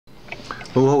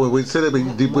Oh, we said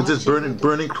it. Was this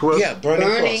burning cross? Yeah,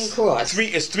 burning cross.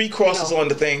 It's three crosses on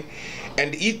the thing,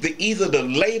 and either the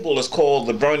label is called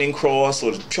the burning cross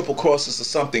or the triple crosses or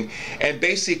something. And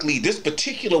basically, this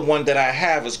particular one that I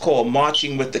have is called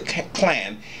Marching with the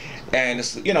Klan. And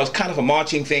it's, you know, it's kind of a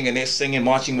marching thing, and they're singing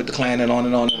Marching with the Klan and on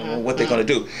and on and on what they're going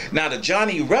to do. Now the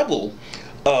Johnny Rebel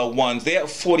ones, they're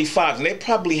 45s, and they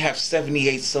probably have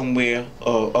 78 somewhere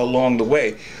along the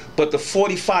way. But the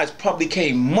 45s probably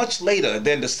came much later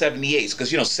than the 78s,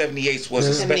 because, you know, 78s was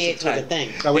a special type.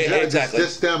 I was exactly.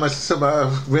 just down.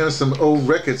 I ran some old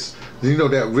records. You know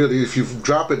that really, if you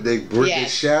drop it, they break, they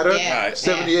shatter. Yeah. Right.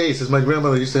 78s, as my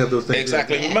grandmother used to have those things.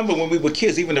 Exactly. Yeah. Remember when we were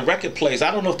kids, even the record players, I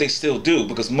don't know if they still do,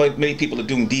 because many people are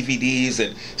doing DVDs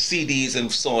and CDs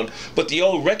and so on. But the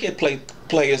old record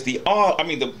players, the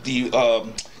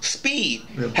Speed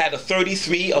had a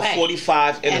 33, a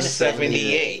 45, and a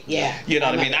 78. Yeah. You know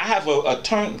what I mean? I have a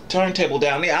turntable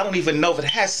down there. I don't even know if it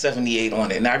has 78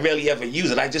 on it, and I rarely ever use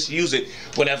it. I just use it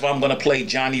whenever I'm going to play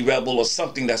Johnny Rebel or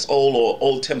something that's old, or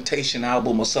Old Temptation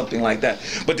album or something like that.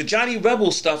 But the Johnny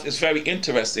Rebel stuff is very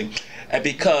interesting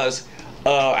because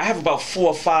I have about 4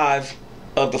 or 5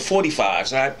 of the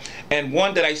 45s, right? And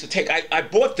one that I used to take, I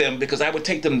bought them because I would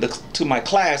take them to my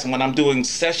class, and when I'm doing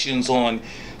sessions on,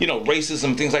 you know,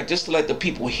 racism, things like, just to let the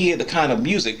people hear the kind of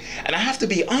music. And I have to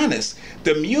be honest,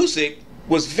 the music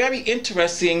was very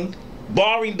interesting,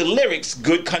 barring the lyrics,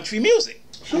 good country music.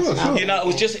 Sure. You know,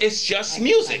 it's just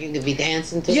music. You could be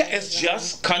dancing to. Yeah, it's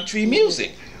just country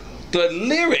music. The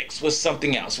lyrics was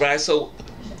something else, right? So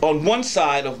on one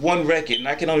side of one record, and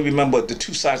I can only remember the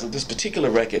 2 sides of this particular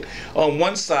record. On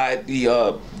one side,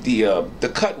 the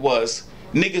cut was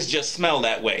 "Niggas Just Smell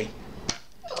That Way,"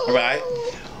 right?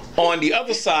 On the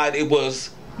other side, it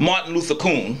was Martin Luther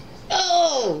King.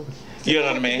 Oh. You know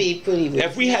what I mean?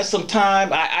 If we had some time,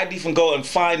 I'd even go and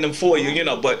find them for you, you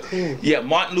know. But yeah,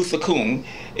 Martin Luther King,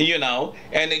 you know,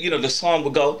 and you know the song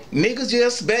would go, "Niggas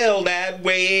just spell that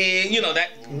way," you know, that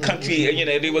country, you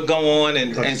know, they would go on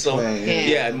and so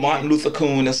Martin Luther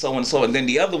King and so on and so on. And then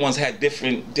the other ones had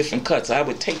different cuts. I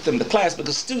would take them to class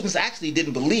because students actually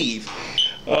didn't believe,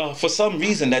 for some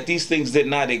reason, that these things did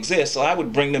not exist. So I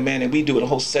would bring them in, and we do a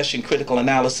whole session critical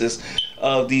analysis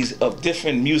of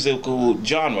different musical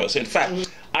genres. In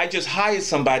fact, I just hired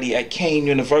somebody at Kane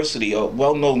University, a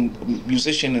well-known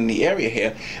musician in the area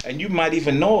here, and you might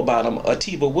even know about him,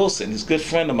 Atiba Wilson. He's a good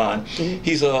friend of mine.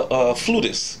 He's a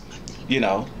flutist, you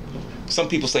know. Some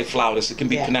people say flautist. It can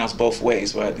be pronounced both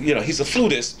ways, right? You know, he's a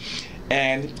flutist,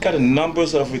 and got a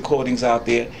numbers of recordings out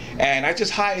there. And I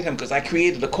just hired him because I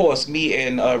created a course, me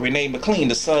and Renee McLean,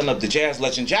 the son of the jazz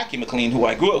legend Jackie McLean, who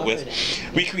I grew up with.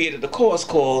 We created a course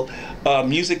called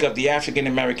Music of the African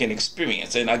American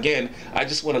Experience. And again, I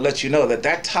just want to let you know that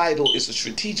that title is a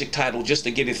strategic title just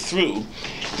to get it through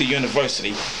the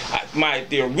university.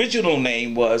 The original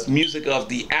name was Music of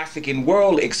the African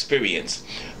World Experience,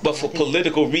 but for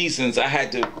political reasons I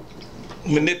had to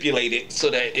manipulate it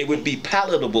so that it would be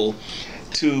palatable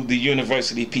to the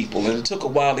university people, and it took a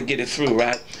while to get it through,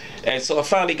 right? And so I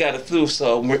finally got it through.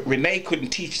 So Renee couldn't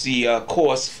teach the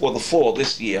course for the fall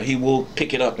this year. He will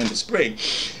pick it up in the spring.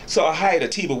 So I hired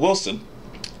Atiba Wilson,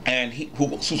 and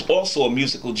who's also a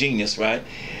musical genius, right?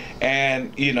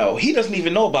 And you know, he doesn't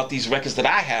even know about these records that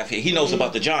I have here. He knows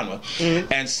about the genre.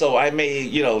 And so I may,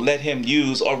 you know, let him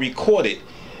use or record it,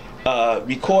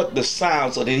 record the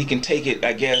sound so that he can take it,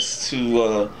 I guess,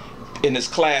 to in his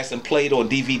class and play it on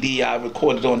DVD. I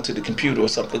record it onto the computer or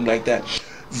something like that.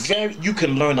 You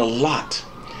can learn a lot.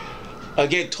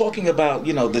 Again, talking about,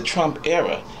 you know, the Trump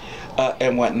era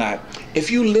and whatnot. If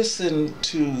you listen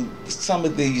to some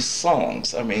of these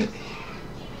songs, I mean,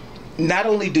 not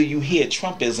only do you hear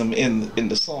Trumpism in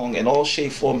the song in all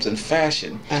shape, forms, and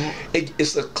fashion,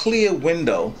 it's a clear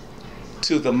window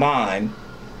to the mind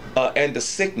and the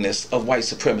sickness of white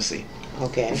supremacy.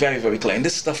 Okay. Very, very clear. And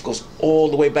this stuff goes all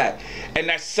the way back. And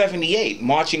that's 78,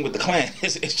 Marching with the Klan.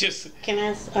 It's just... Can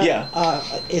I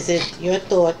ask, is it your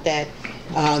thought that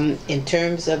in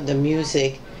terms of the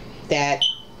music, that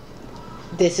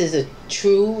this is a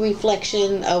true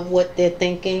reflection of what they're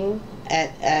thinking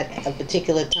at a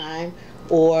particular time?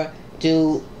 Or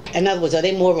in other words, are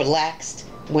they more relaxed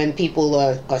when people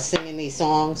are singing these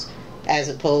songs, as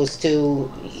opposed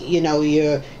to, you know,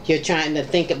 you're trying to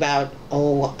think about,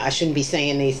 oh, I shouldn't be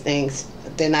saying these things.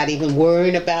 They're not even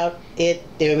worrying about it.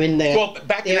 They're in their,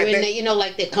 you know,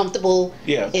 like they're comfortable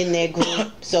in their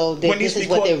group. So this is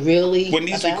what they're really When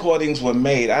these about? recordings were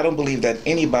made, I don't believe that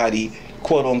anybody,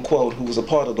 quote unquote, who was a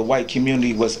part of the white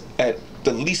community was at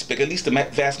the least bit, at least the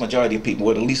vast majority of people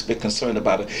were the least bit concerned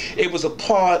about it. It was a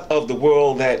part of the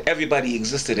world that everybody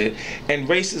existed in. And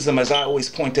racism, as I always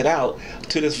pointed out,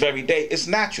 to this very day, is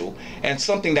natural. And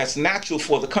something that's natural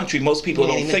for the country, most people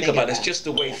don't think about it. It's just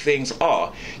the way things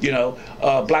are. You know,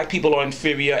 black people are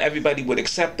inferior. Everybody would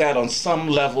accept that on some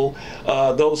level.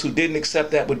 Those who didn't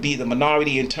accept that would be the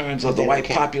minority in terms of the white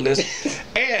populace.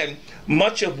 And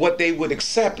much of what they would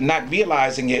accept, not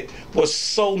realizing it, was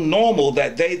so normal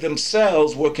that they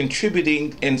themselves were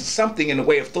contributing in something in the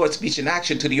way of thought, speech, and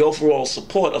action to the overall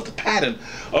support of the pattern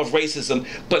of racism.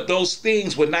 But those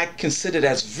things were not considered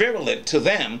as virulent to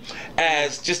them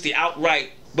as just the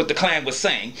outright what the Klan was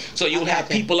saying. So you'll have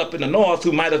people up in the North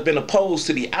who might have been opposed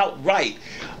to the outright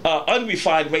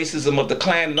unrefined racism of the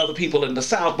Klan and other people in the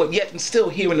South, but yet and still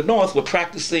here in the North were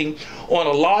practicing on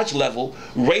a large level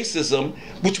racism,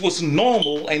 which was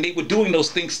normal, and they were doing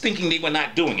those things thinking they were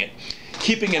not doing it.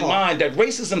 Keeping in mind that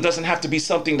racism doesn't have to be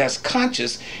something that's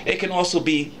conscious, it can also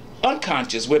be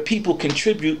unconscious, where people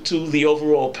contribute to the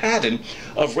overall pattern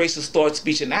of racist thought,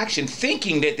 speech, and action,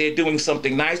 thinking that they're doing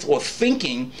something nice or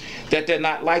thinking that they're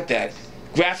not like that.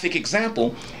 Graphic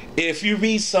example, if you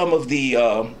read some of the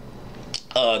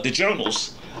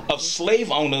journals of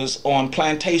slave owners on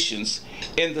plantations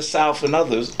in the South and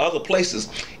other places,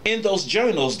 in those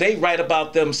journals they write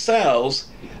about themselves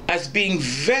as being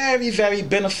very, very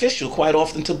beneficial quite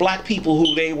often to black people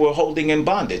who they were holding in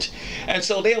bondage. And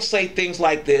so they'll say things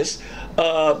like this.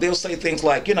 They'll say things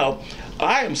like, you know,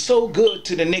 I am so good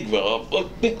to the Negro.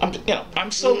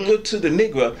 I'm so good to the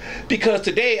Negro because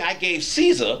today I gave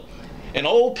Caesar an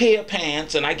old pair of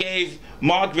pants and I gave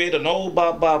Margaret an old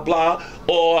blah, blah, blah,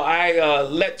 or I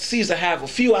let Caesar have a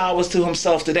few hours to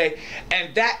himself today.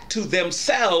 And that to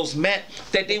themselves meant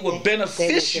that they were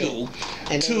beneficial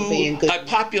to a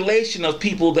population of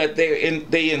people that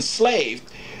they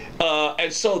enslaved.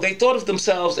 And so they thought of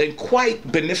themselves in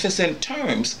quite beneficent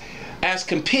terms as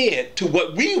compared to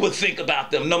what we would think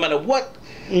about them, no matter what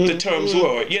the terms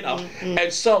were, you know.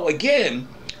 And so again,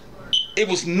 it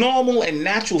was normal and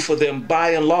natural for them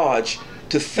by and large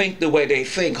to think the way they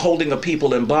think, holding a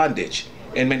people in bondage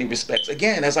in many respects.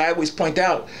 Again, as I always point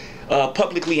out,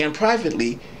 publicly and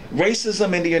privately,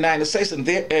 racism in the United States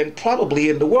and probably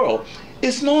in the world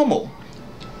is normal.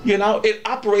 You know, it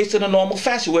operates in a normal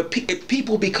fashion where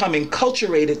people become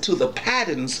enculturated to the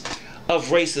patterns of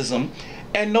racism,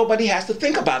 and nobody has to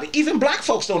think about it. Even black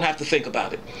folks don't have to think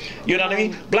about it. You know what I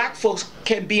mean? Black folks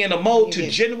can be in a mode to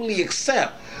genuinely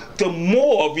accept the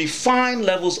more refined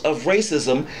levels of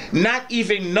racism, not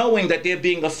even knowing that they're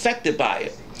being affected by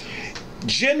it.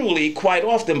 Generally, quite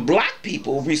often, black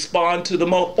people respond to the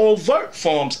more overt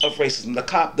forms of racism. The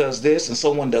cop does this and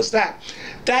someone does that.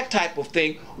 That type of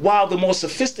thing, while the more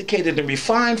sophisticated and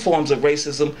refined forms of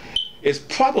racism is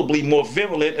probably more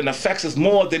virulent and affects us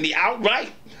more than the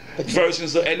outright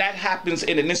versions of, and that happens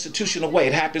in an institutional way.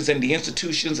 It happens in the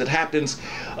institutions. It happens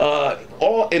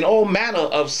in all manner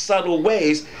of subtle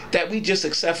ways that we just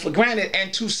accept for granted,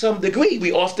 and to some degree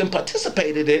we often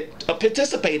participate in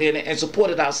it and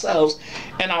supported ourselves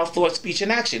and our thought, speech,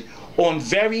 and action on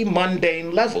very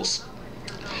mundane levels,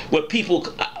 where people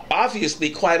obviously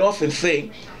quite often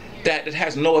think that it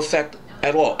has no effect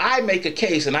at all. I make a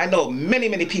case, and I know many,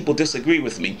 many people disagree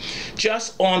with me,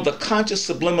 just on the conscious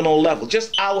subliminal level,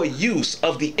 just our use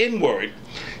of the N-word,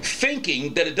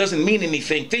 thinking that it doesn't mean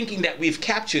anything, thinking that we've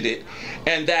captured it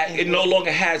and that it no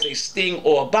longer has a sting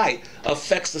or a bite,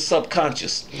 affects the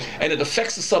subconscious. And it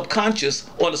affects the subconscious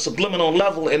on a subliminal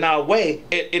level in our way,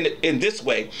 in this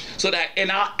way, so that in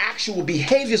our actual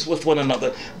behaviors with one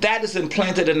another, that is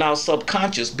implanted in our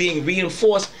subconscious, being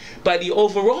reinforced by the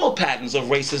overall patterns of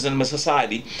racism in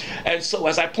society. And so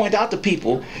as I point out to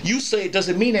people, you say it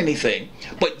doesn't mean anything,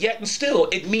 but yet and still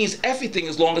it means everything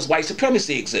as long as white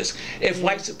supremacy exists. If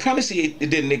white supremacy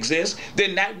didn't exist,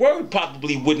 then that word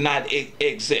probably would not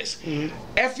exist.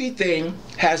 Everything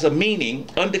has a meaning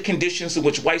under conditions in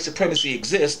which white supremacy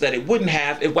exists that it wouldn't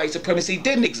have if white supremacy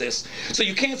didn't exist. So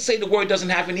you can't say the word doesn't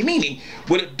have any meaning.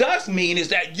 What it does mean is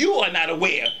that you are not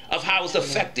aware of how it's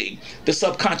affecting the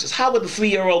subconscious. How would a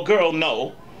 3-year-old girl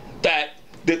know that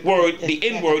the word, the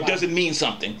N-word, doesn't mean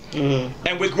something?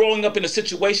 And we're growing up in a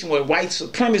situation where white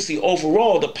supremacy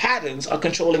overall, the patterns are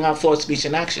controlling our thought, speech,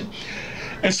 and action.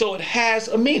 And so it has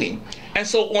a meaning. And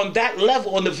so on that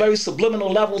level, on the very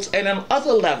subliminal levels and on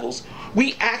other levels,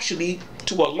 we actually,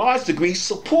 to a large degree,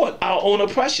 support our own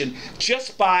oppression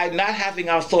just by not having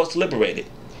our thoughts liberated.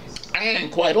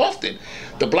 And quite often,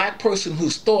 the black person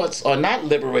whose thoughts are not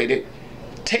liberated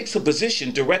takes a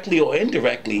position, directly or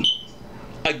indirectly,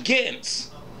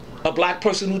 against a black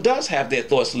person who does have their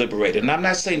thoughts liberated. And I'm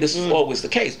not saying this is always the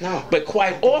case, but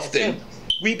quite often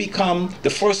we become the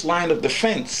first line of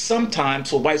defense sometimes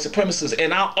for white supremacists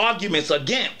in our arguments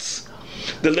against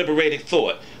the liberated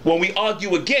thought. When we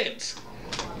argue against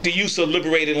the use of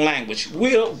liberated language,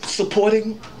 we're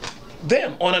supporting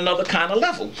them on another kind of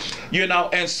level, you know.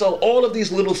 And so all of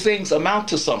these little things amount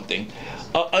to something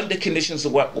under conditions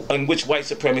in which white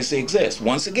supremacy exists.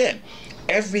 Once again,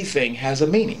 everything has a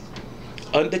meaning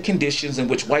under conditions in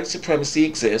which white supremacy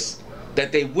exists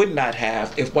that they would not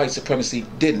have if white supremacy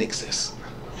didn't exist.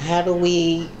 How do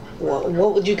we,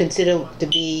 what would you consider to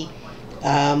be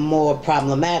more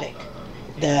problematic?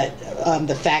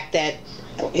 The fact that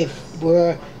if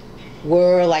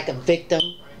we're like a victim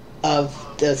of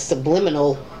the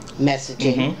subliminal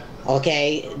messaging,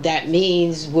 okay, that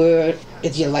means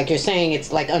it's like you're saying,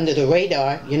 it's like under the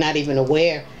radar. You're not even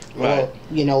aware, right, or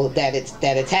you know that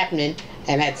it's happening,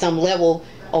 and at some level,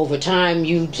 over time,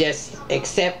 you just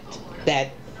accept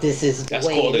that this is the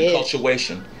way it is. That's called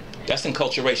enculturation. That's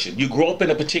enculturation. You grow up in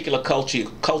a particular culture,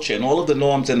 and all of the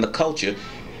norms in the culture.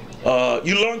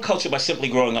 You learn culture by simply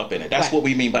growing up in it. That's what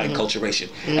we mean by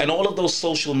enculturation. And all of those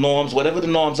social norms, whatever the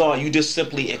norms are, you just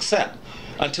simply accept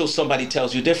until somebody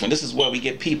tells you different. This is where we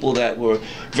get people that were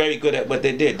very good at what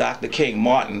they did. Dr. King,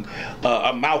 Martin,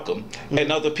 Malcolm,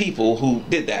 and other people who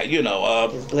did that. You know,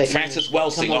 Francis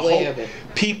Welsing,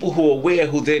 people who are aware,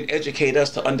 who then educate us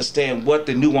to understand what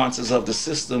the nuances of the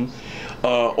system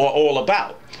are all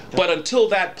about. But until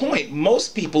that point,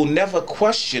 most people never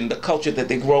question the culture that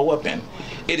they grow up in.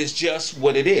 It is just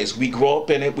what it is. We grow up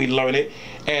in it, we learn it,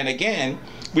 and again,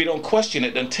 we don't question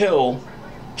it until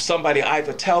somebody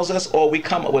either tells us or we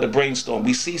come up with a brainstorm.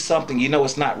 We see something, you know,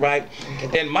 it's not right.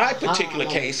 In my particular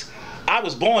case, I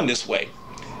was born this way.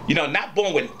 You know, not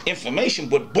born with information,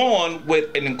 but born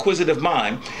with an inquisitive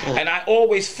mind. And I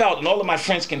always felt, and all of my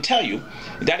friends can tell you,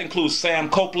 that includes Sam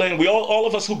Copeland, we all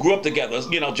of us who grew up together,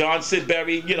 you know, John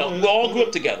Sidbury, you know, we all grew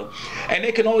up together. And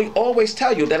they can always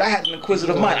tell you that I had an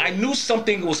inquisitive mind. I knew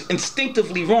something was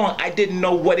instinctively wrong. I didn't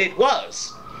know what it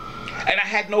was. And I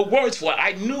had no words for it.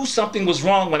 I knew something was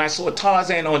wrong when I saw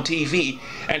Tarzan on TV,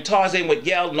 and Tarzan would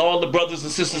yell and all the brothers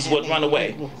and sisters would run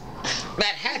away.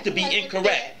 That had to be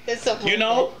incorrect, you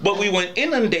know, but we were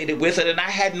inundated with it, and I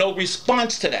had no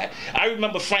response to that. I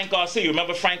remember Frank Garcia.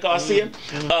 Remember Frank Garcia?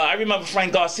 I remember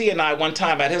Frank Garcia and I one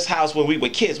time at his house when we were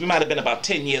kids. We might have been about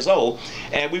 10 years old,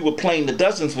 and we were playing the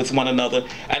dozens with one another,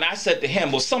 and I said to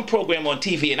him, well, some program on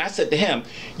TV, and I said to him,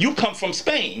 you come from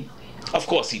Spain. Of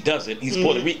course he doesn't. He's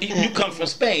Puerto Rican. You come from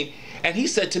Spain. And he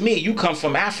said to me, you come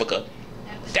from Africa.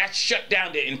 That shut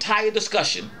down the entire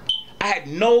discussion. I had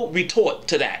no retort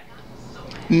to that.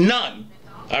 None.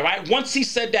 All right? Once he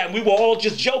said that, we were all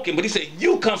just joking, but he said,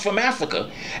 you come from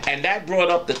Africa. And that brought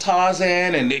up the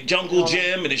Tarzan and the Jungle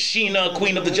Gym and the Sheena,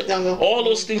 Queen of the Jungle, all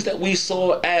those things that we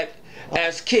saw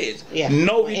as kids.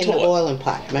 No retort. In the boiling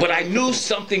pot. But I knew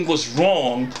something was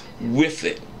wrong with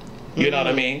it. You know what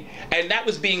I mean? And that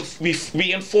was being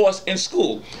reinforced in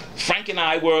school. Frank and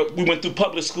I we went through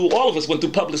public school. All of us went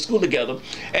through public school together.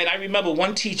 And I remember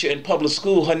one teacher in public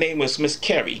school, her name was Miss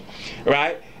Carey,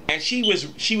 right? And she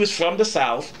was from the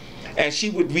South, and she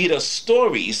would read us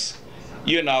stories,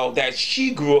 you know, that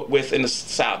she grew up with in the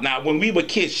South. Now, when we were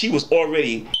kids, she was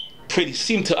already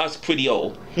seemed to us pretty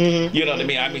old. You know what I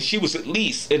mean? I mean, she was at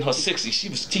least in her 60s. She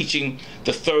was teaching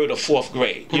the 3rd or 4th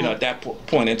grade, you know, at that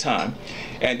point in time.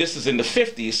 And this is in the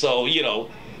 50s. So, you know,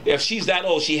 if she's that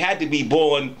old, she had to be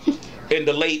born in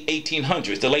the late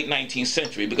 1800s, the late 19th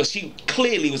century, because she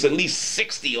clearly was at least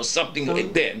 60 or something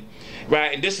then,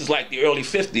 right? And this is like the early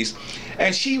 50s.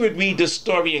 And she would read this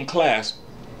story in class,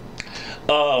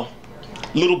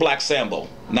 Little Black Sambo.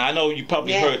 Now, I know you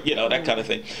probably heard, you know, that kind of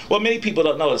thing. Well, many people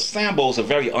don't know that Sambo is a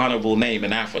very honorable name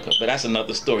in Africa, but that's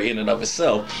another story in and of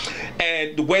itself.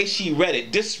 And the way she read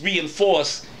it, this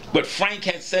reinforced what Frank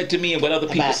had said to me and what other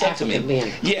people said to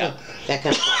me. Yeah. That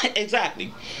kind of stuff.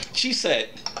 Exactly. She said,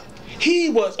 he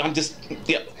was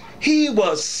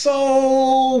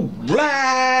so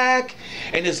black,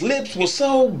 and his lips were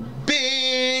so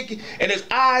big, and his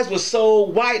eyes were so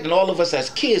white, and all of us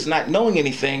as kids not knowing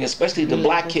anything, especially the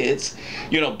black kids,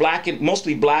 you know,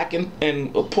 mostly black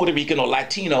and Puerto Rican or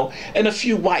Latino, and a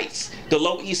few whites. The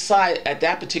Lower East Side at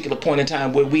that particular point in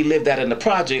time where we lived at in the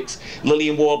projects,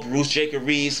 Lillian Wall, Bruce, Jacob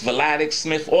Reeves, Vladic,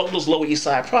 Smith, all of those Lower East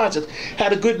Side projects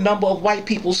had a good number of white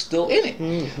people still in it.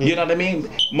 You know what I mean?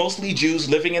 Mostly Jews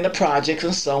living in the projects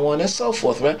and so on and so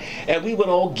forth, right? And we would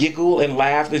all giggle and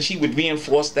laugh, and she would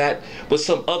reinforce that with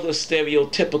some other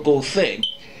stereotypical thing.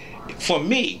 For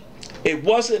me, it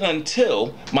wasn't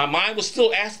until my mind was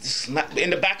still asking in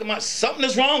the back of my, something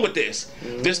is wrong with this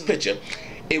picture.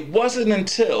 It wasn't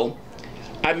until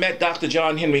I met Dr.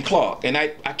 John Henry Clark, and I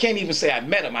can't even say I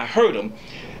met him, I heard him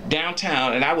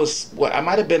downtown, and I was, well, I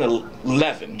might have been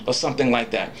 11 or something like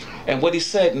that. And what he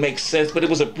said makes sense, but it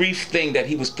was a brief thing that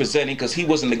he was presenting because he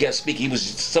wasn't the guest speaker, he was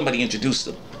just, somebody introduced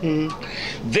him.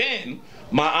 Then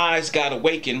my eyes got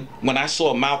awakened when I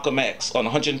saw Malcolm X on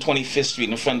 125th Street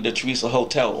in front of the Teresa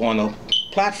Hotel on a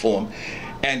platform,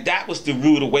 and that was the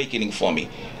rude awakening for me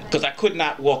because I could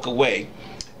not walk away.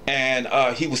 And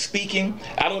he was speaking.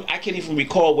 I can't even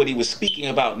recall what he was speaking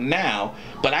about now,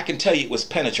 but I can tell you it was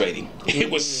penetrating.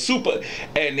 It was super,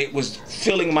 and it was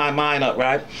filling my mind up,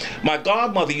 right? My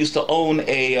godmother used to own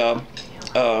a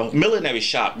millinery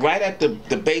shop right at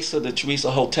the base of the Teresa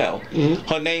Hotel.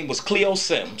 Her name was Cleo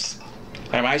Sims.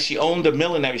 All right, she owned a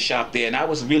millinery shop there, and I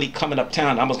was really coming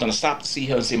uptown. I was going to stop to see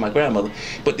her and see my grandmother,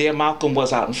 but there Malcolm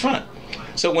was out in front.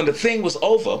 So when the thing was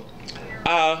over,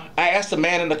 I asked the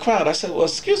man in the crowd, I said, well,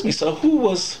 excuse me, sir, who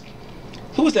was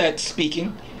that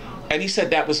speaking? And he said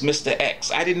that was Mr.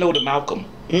 X. I didn't know the Malcolm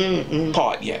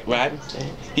part yet, right?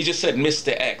 He just said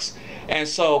Mr. X. And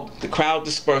so the crowd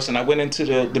dispersed, and I went into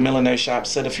the millinery shop,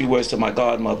 said a few words to my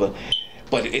godmother,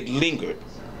 but it lingered.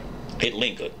 It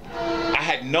lingered. I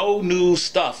had no new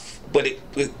stuff, but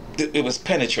it was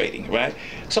penetrating, right?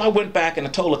 So I went back and I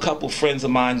told a couple friends of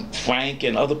mine, Frank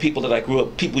and other people that I grew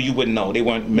up, people you wouldn't know. They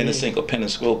weren't menacing or pen and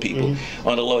scroll people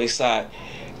on the Lower East Side.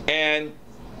 And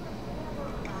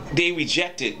they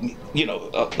rejected, you know,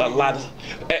 a lot of,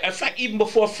 in fact, even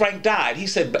before Frank died,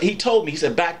 he told me,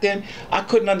 back then, I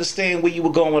couldn't understand where you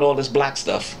were going with all this black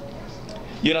stuff.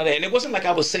 You know, and it wasn't like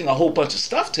I was saying a whole bunch of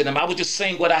stuff to them. I was just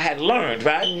saying what I had learned,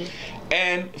 right?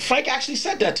 And Frank actually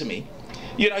said that to me.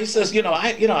 You know, he says,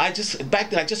 I just, back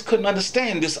then I just couldn't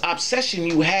understand this obsession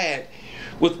you had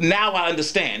with, now I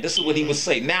understand. This is what he would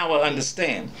say, now I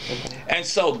understand. And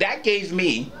so that gave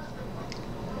me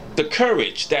the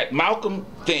courage, that Malcolm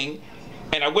thing,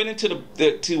 and I went into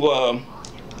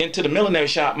the millinery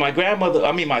shop. My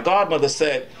godmother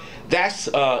said, that's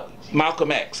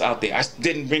Malcolm X out there. I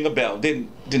didn't ring a bell, didn't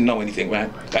know anything, right?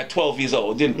 At 12 years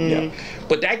old, yeah.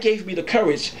 But that gave me the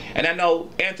courage, and I know,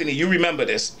 Anthony, you remember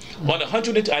this. On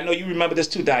I know you remember this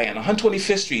too, Diane. On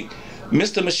 125th Street,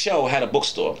 Mr. Michelle had a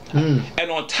bookstore, and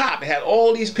on top it had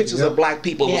all these pictures of black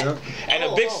people, and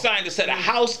a big sign that said a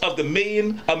house of a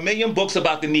million books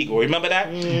about the Negro. Remember that?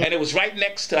 And it was right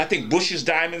next to, I think, Bush's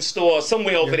Diamond Store,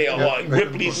 somewhere over there, or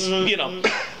Ripley's, you know,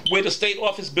 where the state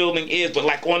office building is, but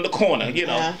like on the corner, you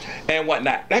know, and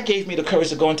whatnot. That gave me the courage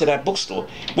to go into that bookstore,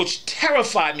 which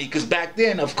terrified me because back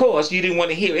then, of course, you didn't want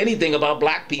to hear anything about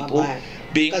black people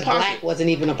being positive. Black wasn't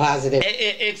even a positive.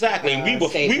 Exactly. And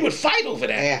we would fight over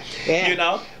that. You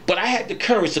know, but I had the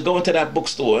courage to go into that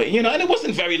bookstore, you know, and it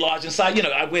wasn't very large inside. You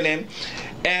know, I went in,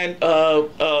 and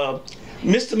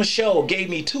Mr. Michelle gave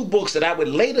me 2 books that I would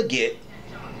later get.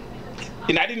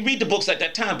 And I didn't read the books at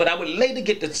that time, but I would later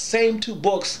get the same 2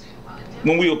 books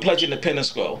when we were pledging the pen and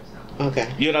scroll.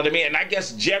 Okay. You know what I mean? And I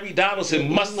guess Jerry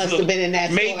Donaldson must have been in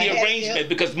that made the arrangement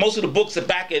because most of the books are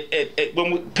back at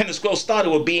when Pen and Scroll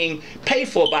started were being paid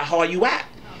for by How You Act.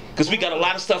 Because we got a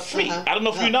lot of stuff free. I don't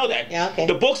know if you know that. Yeah, okay.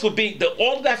 The books would be,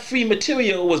 all of that free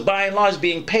material was by and large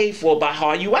being paid for by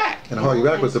How You Act. And How You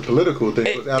Act was a political thing.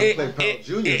 It was Alvin Powell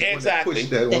Jr. Exactly.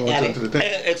 That onto the thing.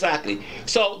 Exactly.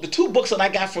 So the 2 books that I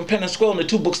got from Pen and Scroll and the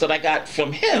 2 books that I got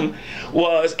from him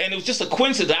was, and it was just a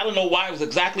coincidence. I don't know why it was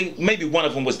exactly, maybe one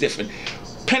of them was different.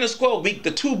 Pen and Scroll,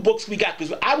 the 2 books we got,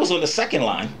 because I was on the second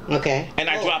line. Okay. And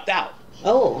I dropped out.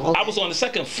 Oh, okay. I was on the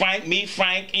second, Frank,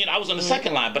 you know, I was on the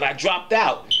second line, but I dropped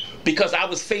out because I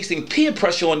was facing peer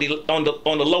pressure on the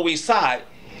Lower East Side,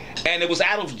 and it was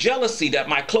out of jealousy that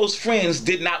my close friends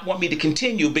did not want me to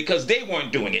continue because they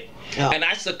weren't doing it. And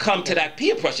I succumbed to that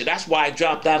peer pressure. That's why I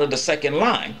dropped out of the second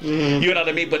line. You know what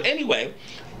I mean? But anyway,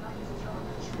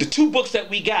 the 2 books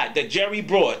that we got, that Jerry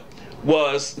got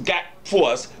for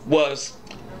us, was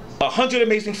 100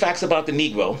 Amazing Facts About the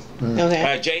Negro,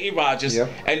 by J.E. Rogers,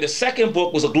 and the second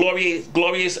book was A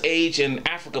Glorious Age in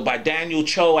Africa by Daniel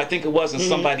Cho, I think it was, and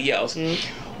somebody else.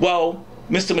 Well,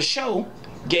 Mr. Michaud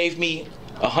gave me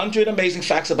 100 Amazing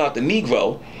Facts About the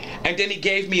Negro, and then he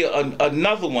gave me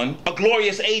another one, A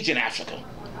Glorious Age in Africa.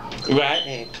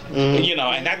 Right? You know,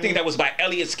 and I think that was by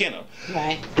Elliot Skinner.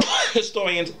 Right.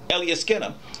 Historian Elliot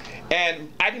Skinner.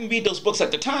 And I didn't read those books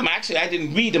at the time. Actually, I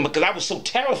didn't read them because I was so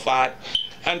terrified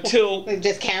until...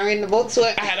 Just carrying the books?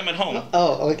 I had them at home.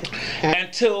 Oh, okay.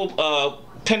 Until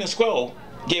Pen and Scroll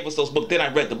gave us those books. Then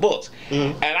I read the books.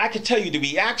 And I can tell you the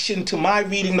reaction to my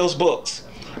reading those books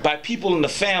by people in the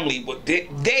family,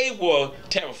 they were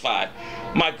terrified.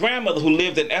 My grandmother, who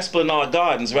lived in Esplanade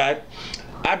Gardens, right?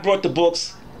 I brought the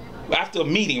books after a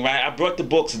meeting, right, I brought the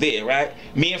books there, right?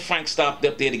 Me and Frank stopped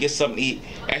up there to get something to eat,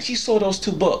 and she saw those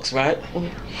 2 books, right?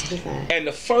 And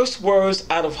the first words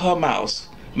out of her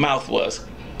mouth was,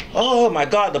 "Oh my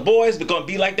God, the boys are gonna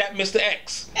be like that Mr.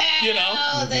 X," you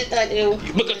know,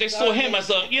 because they saw him as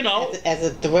a, you know, as a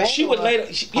threat. She would later,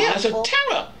 as a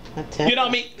terror. You know what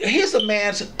I mean? Here's a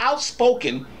man's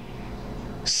outspoken,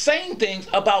 saying things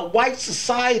about white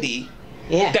society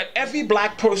that every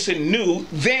black person knew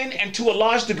then, and to a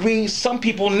large degree, some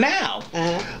people now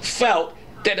felt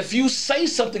that if you say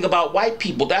something about white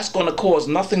people, that's going to cause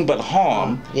nothing but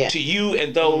harm to you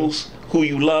and those who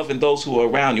you love and those who are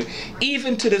around you.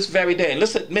 Even to this very day, and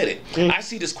let's admit it, I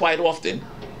see this quite often.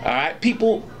 All right,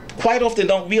 people quite often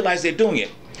don't realize they're doing it.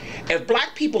 If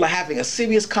black people are having a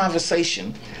serious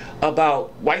conversation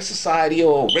about white society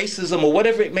or racism or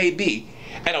whatever it may be,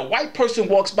 and a white person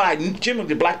walks by,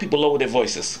 generally black people lower their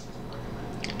voices.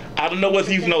 I don't know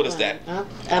whether you've noticed that.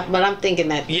 But I'm thinking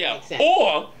that. Yeah.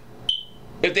 Or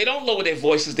if they don't lower their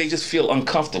voices, they just feel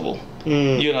uncomfortable.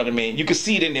 You know what I mean? You can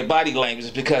see it in their body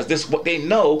language, because this what they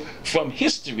know from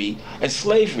history and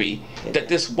slavery, that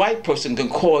this white person can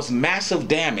cause massive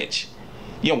damage.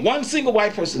 You know, one single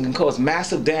white person can cause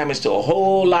massive damage to a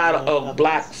whole lot of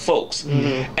black folks.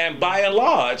 And by and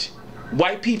large,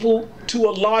 white people, to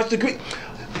a large degree,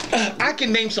 I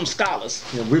can name some scholars.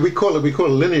 Yeah, we call it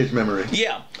lineage memory.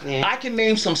 Yeah. I can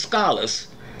name some scholars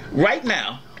right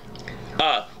now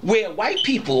where white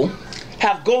people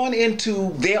have gone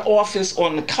into their office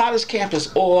on the college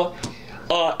campus or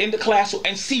in the classroom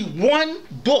and see one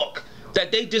book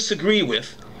that they disagree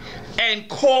with and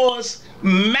cause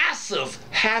massive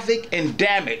havoc and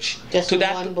damage to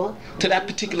that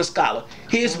particular scholar.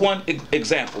 Here's one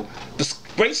example. The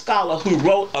great scholar who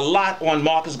wrote a lot on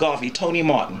Marcus Garvey, Tony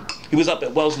Martin. He was up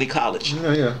at Wellesley College.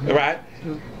 Right?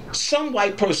 Some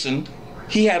white person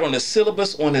he had on the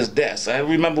syllabus on his desk. I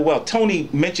remember well, Tony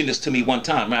mentioned this to me one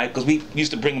time, right? Because we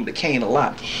used to bring him to Kane a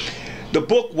lot. The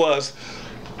book was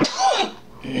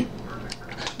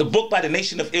the book by the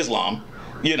Nation of Islam,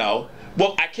 you know.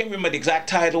 Well, I can't remember the exact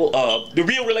title of The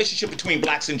Real Relationship Between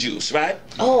Blacks and Jews, right?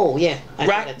 Oh, yeah.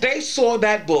 Right? They saw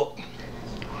that book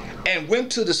and went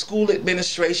to the school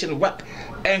administration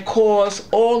and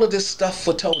caused all of this stuff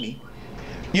for Tony,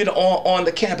 you know, on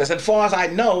the campus. And as far as I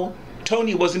know,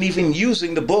 Tony wasn't even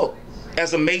using the book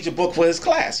as a major book for his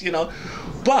class, you know.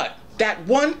 But that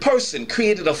one person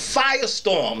created a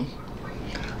firestorm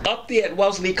up there at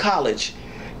Wellesley College,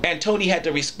 and Tony had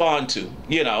to respond to,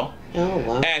 you know. Oh,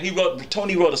 wow. And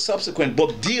Tony wrote a subsequent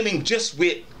book dealing just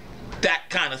with that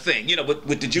kind of thing, you know,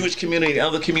 with the Jewish community and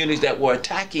other communities that were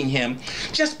attacking him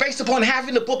just based upon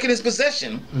having the book in his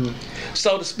possession,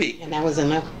 so to speak. And that was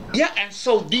enough. Yeah, and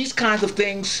so these kinds of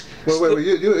things. Wait,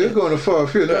 you're going far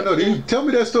afield. No, you tell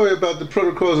me that story about the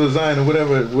Protocols of Zion or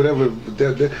whatever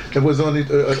that was on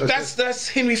the. That's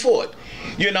Henry Ford,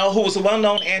 you know, who was a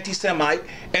well-known anti-Semite,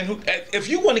 and who, if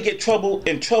you want to get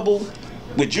in trouble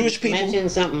with Jewish people, mention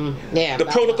something. Yeah. The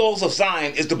Protocols of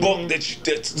Zion is the book that's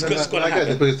going to happen. I got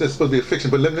it, but it's supposed to be a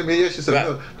fiction. But let me ask you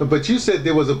something. Right. No, but you said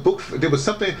there was a book. There was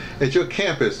something at your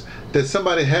campus that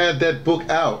somebody had that book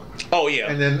out. Oh yeah.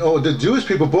 And then the Jewish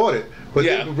people bought it. But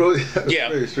yeah. They wrote,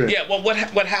 Yeah. Well, what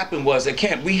happened was at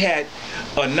camp we had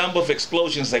a number of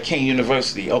explosions at Kane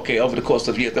University. Okay, over the course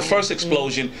of years. The first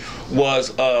explosion was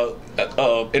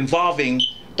involving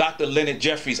Dr. Leonard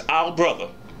Jeffries, our brother.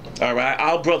 All right,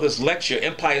 our brother's lecture,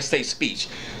 Empire State Speech.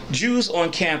 Jews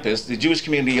on campus, the Jewish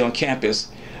community on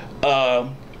campus, were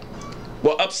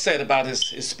upset about his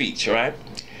speech, right?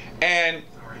 And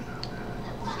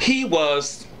he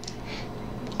was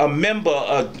a member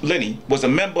Lenny was a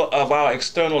member of our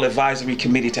External Advisory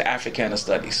Committee to Africana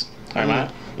Studies. All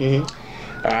right?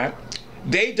 All right.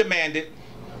 They demanded,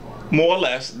 more or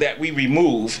less, that we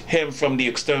remove him from the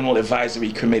External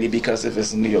Advisory Committee because of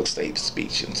his New York State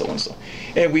speech and so on and so on.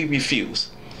 And we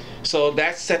refused. So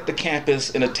that set the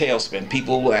campus in a tailspin.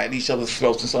 People were at each other's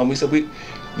throats and so on. We said,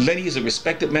 Lenny is a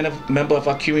respected member of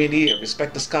our community, a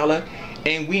respected scholar,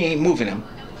 and we ain't moving him.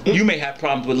 You may have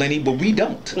problems with Lenny, but we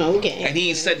don't. Okay. And he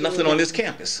ain't said nothing on this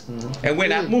campus. And we're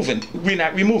not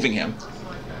removing him.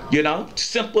 You know,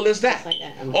 simple as that.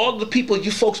 All the people you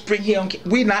folks bring here,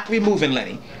 we're not removing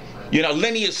Lenny. You know,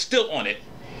 Lenny is still on it.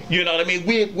 You know what I mean?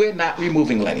 We're not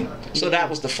removing Lenny. So that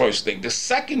was the first thing. The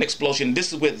second explosion,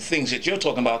 this is where the things that you're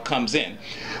talking about comes in.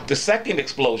 The second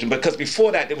explosion, because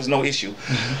before that there was no issue.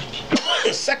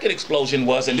 The second explosion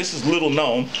was, and this is little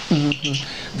known,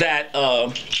 that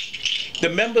the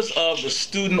members of the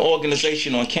student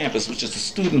organization on campus, which is the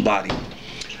student body,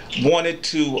 wanted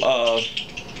to,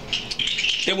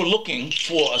 they were looking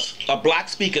for a black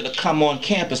speaker to come on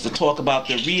campus to talk about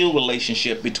the real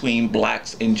relationship between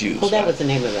blacks and Jews. Well, that was the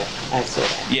name of it. I saw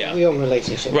that. Yeah. Real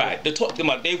relationship. Right.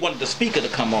 They wanted the speaker to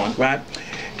come on, right?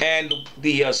 And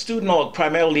the student org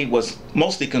primarily was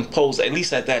mostly composed, at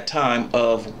least at that time,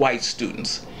 of white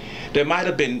students. There might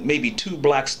have been maybe 2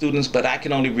 black students, but I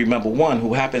can only remember one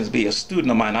who happens to be a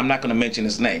student of mine. I'm not going to mention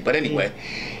his name, but anyway,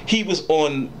 he was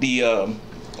on the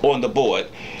board,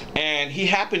 and he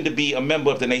happened to be a member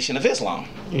of the Nation of Islam.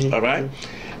 All right,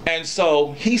 and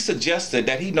so he suggested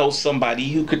that he knows somebody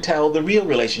who could tell the real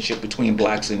relationship between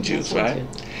blacks and Jews, right?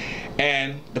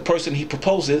 And the person he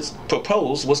proposed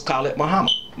was Khalid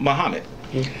Muhammad.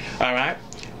 All right,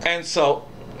 and so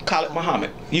Khalid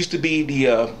Muhammad used to be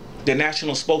the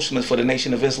national spokesman for the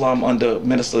Nation of Islam under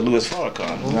Minister Louis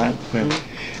Farrakhan, right?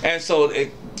 And so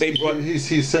they brought...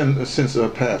 He's since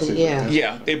passed.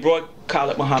 Yeah, they brought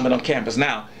Khalid Muhammad on campus.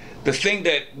 Now, the thing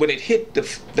that, when it hit the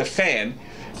fan,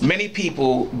 many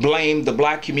people blamed the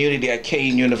black community at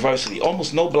Kean University.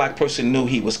 Almost no black person knew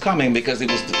he was coming because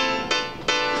it was...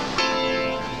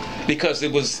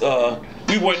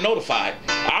 we weren't notified.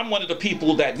 I'm one of the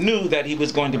people that knew that he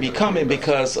was going to be coming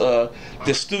because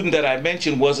the student that I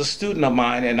mentioned was a student of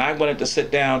mine, and I wanted to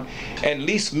sit down and at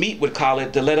least meet with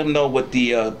Khalid to let him know what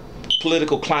the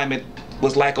political climate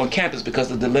was like on campus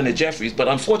because of the Leonard Jeffries, but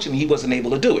unfortunately he wasn't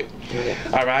able to do it.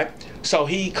 All right? So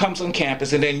he comes on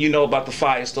campus, and then you know about the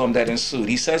firestorm that ensued.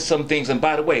 He says some things, and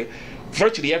by the way,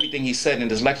 virtually everything he said in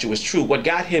his lecture was true. What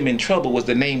got him in trouble was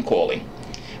the name calling.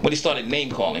 When he started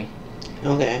name calling.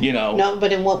 Okay. You know. No,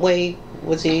 but in what way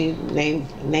was he name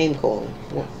calling?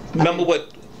 Remember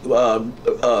what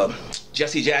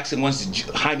Jesse Jackson wants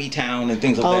to Jaime Town and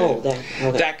things like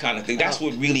that kind of thing. That's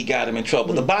what really got him in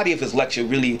trouble. The body of his lecture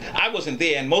really, I wasn't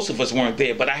there and most of us weren't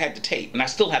there, but I had the tape, and I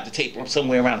still have the tape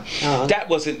somewhere around. That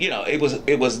wasn't, you know,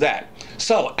 it was that.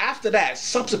 So after that,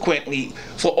 subsequently,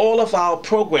 for all of our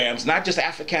programs, not just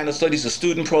Africana Studies, the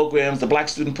student programs, the black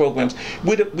student programs,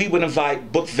 we would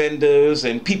invite book vendors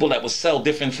and people that would sell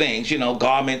different things, you know,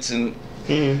 garments and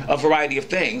a variety of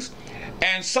things.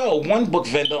 And so one book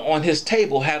vendor on his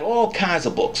table had all kinds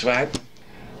of books, right?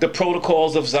 The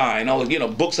Protocols of Zion, you know,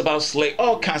 books about slavery,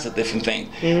 all kinds of different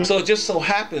things. So it just so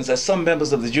happens that some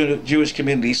members of the Jewish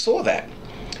community saw that,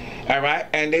 all right?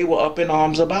 And they were up in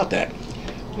arms about that,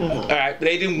 all right?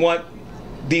 They didn't want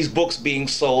these books being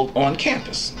sold on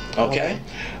campus, okay?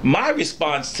 My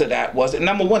response to that was,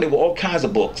 number one, there were all kinds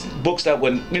of books that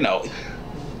were, you know,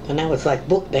 and that was like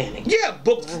book banning. Yeah,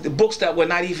 books that were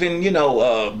not even, you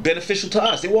know, beneficial to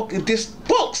us. They were just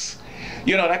books,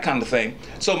 you know, that kind of thing.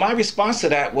 So my response to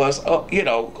that was, you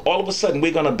know, all of a sudden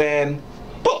we're going to ban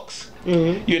books,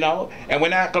 you know, and we're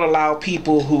not going to allow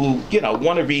people who, you know,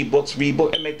 want to read books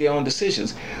and make their own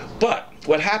decisions. But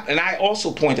what happened, and I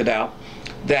also pointed out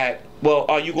that, well,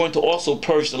 are you going to also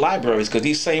purge the libraries? Because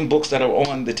these same books that are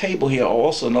on the table here are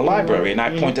also in the library, and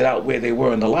I pointed out where they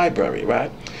were in the library,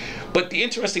 right? But the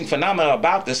interesting phenomenon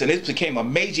about this, and it became a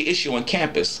major issue on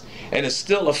campus, and it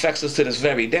still affects us to this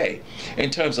very day, in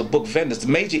terms of book vendors, the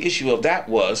major issue of that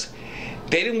was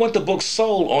they didn't want the books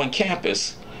sold on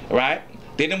campus, right?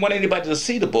 They didn't want anybody to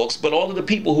see the books, but all of the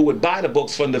people who would buy the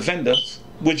books from the vendors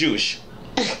were Jewish.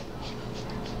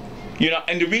 You know,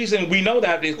 and the reason we know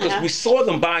that is because we saw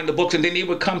them buying the books, and then they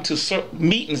would come to certain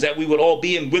meetings that we would all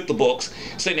be in with the books,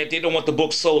 saying that they don't want the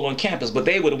books sold on campus, but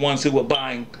they were the ones who were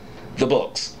buying the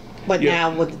books. But now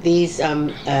with these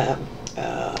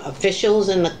officials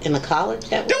in the college,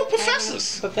 that they were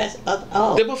professors. They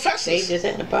were professors. They just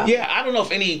had the problem. Yeah, I don't know if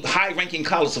any high-ranking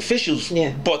college officials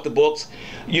bought the books.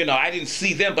 You know, I didn't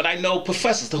see them, but I know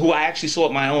professors who I actually saw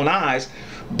with my own eyes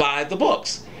buy the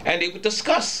books, and they would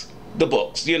discuss the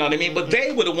books. You know what I mean? But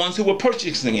they were the ones who were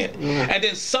purchasing it. And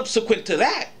then subsequent to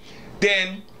that,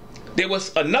 then there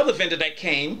was another vendor that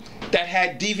came that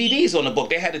had DVDs on the book.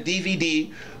 They had a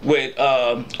DVD with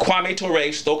Kwame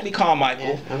Ture, Stokely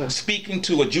Carmichael, speaking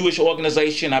to a Jewish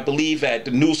organization, I believe at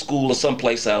the New School or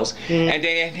someplace else. And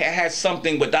they had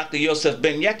something with Dr. Yosef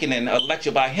Ben Yekinen, a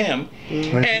lecture by him.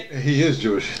 And he is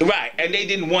Jewish. Right, and they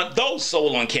didn't want those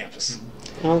sold on campus.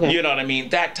 You know what I mean?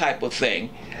 That type of thing.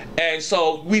 And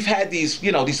so we've had these,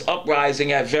 you know, these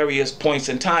uprising at various points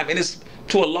in time, and it's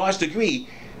to a large degree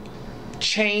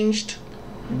changed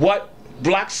what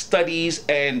black studies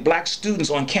and black students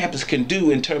on campus can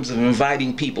do in terms of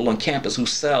inviting people on campus who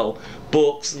sell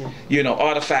books, you know,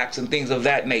 artifacts and things of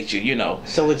that nature, you know.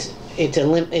 So it's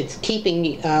keeping,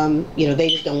 you know, they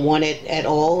just don't want it at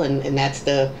all, and that's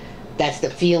the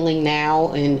feeling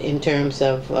now in terms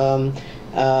of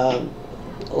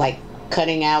like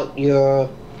cutting out your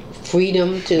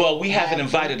freedom to. Well, we haven't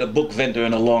invited a book vendor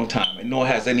in a long time, and nor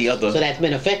has any other. So that's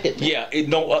been affected. Yeah,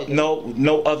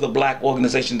 no other black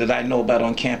organization that I know about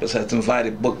on campus has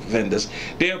invited book vendors.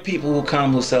 There are people who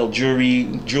come who sell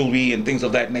jewelry and things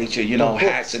of that nature, you know,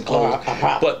 hats and clothes.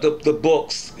 But the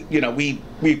books, you know, we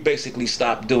basically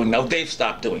stopped doing that. They've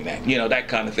stopped doing that, you know, that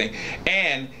kind of thing.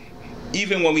 And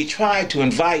even when we tried to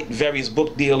invite various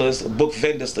book dealers, book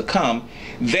vendors to come,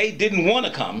 they didn't want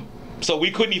to come. So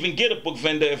we couldn't even get a book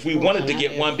vendor if we wanted to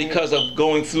get one because of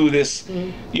going through this,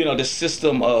 you know, the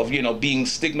system of, you know, being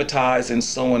stigmatized and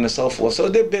so on and so forth. So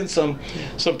there've been some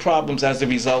problems as a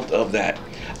result of that.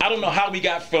 I don't know how we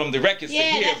got from the records to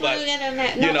here, but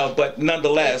you know, but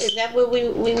nonetheless. Is that what we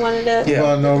wanted to? Yeah.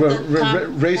 Well, no,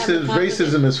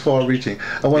 racism is far-reaching.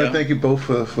 I want to thank you both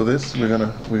for this. We're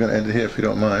gonna end it here if you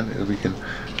don't mind. We can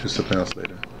do something else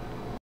later.